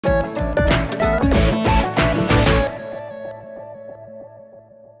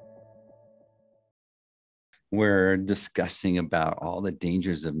we're discussing about all the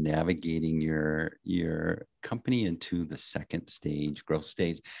dangers of navigating your company into the second stage, growth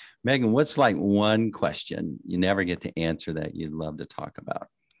stage. Meghan, what's like one question you never get to answer that you'd love to talk about?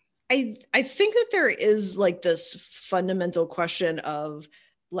 I think that there is like this fundamental question of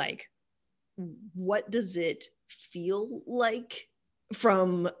like, what does it feel like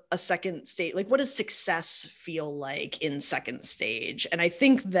from a second stage? Like, what does success feel like in second stage? And I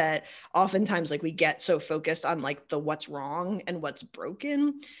think that oftentimes like we get so focused on like the what's wrong and what's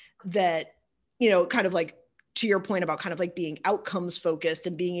broken that, you know, kind of like to your point about kind of like being outcomes focused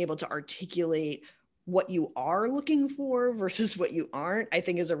and being able to articulate what you are looking for versus what you aren't, I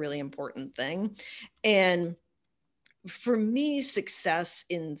think is a really important thing. And for me, success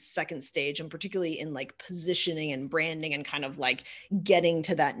in second stage, and particularly in like positioning and branding and kind of like getting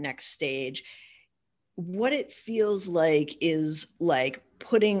to that next stage, what it feels like is like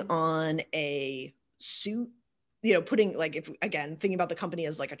putting on a suit, you know, putting like, if again, thinking about the company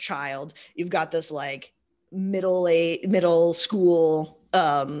as like a child, you've got this like middle school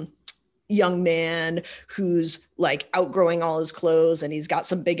young man who's like outgrowing all his clothes and he's got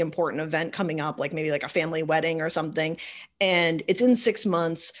some big important event coming up, like maybe like a family wedding or something. And it's in 6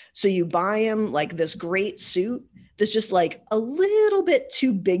 months. So you buy him like this great suit that's just like a little bit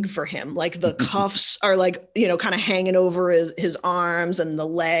too big for him. Like the cuffs are like, you know, kind of hanging over his arms and the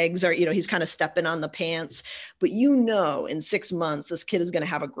legs are, you know, he's kind of stepping on the pants. But you know, in 6 months, this kid is going to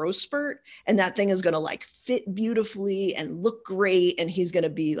have a growth spurt and that thing is going to like fit beautifully and look great. And he's going to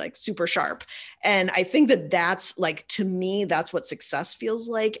be like super sharp. And I think that that's like, to me, that's what success feels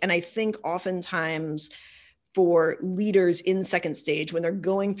like. And I think oftentimes for leaders in second stage, when they're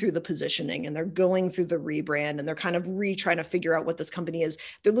going through the positioning and they're going through the rebrand and they're kind of trying to figure out what this company is,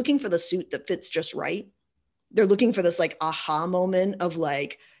 they're looking for the suit that fits just right. They're looking for this like aha moment of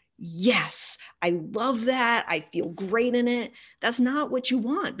like, yes, I love that. I feel great in it. That's not what you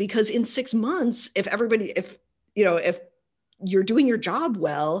want, because in 6 months, if you're doing your job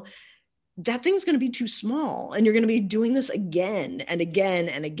well, that thing's going to be too small and you're going to be doing this again and again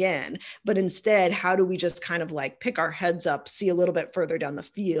and again. But instead, how do we just kind of like pick our heads up, see a little bit further down the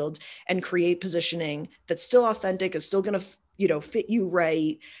field and create positioning that's still authentic, is still going to, you know, fit you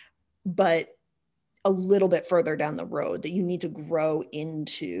right, but a little bit further down the road that you need to grow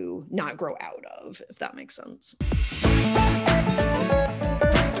into, not grow out of, if that makes sense.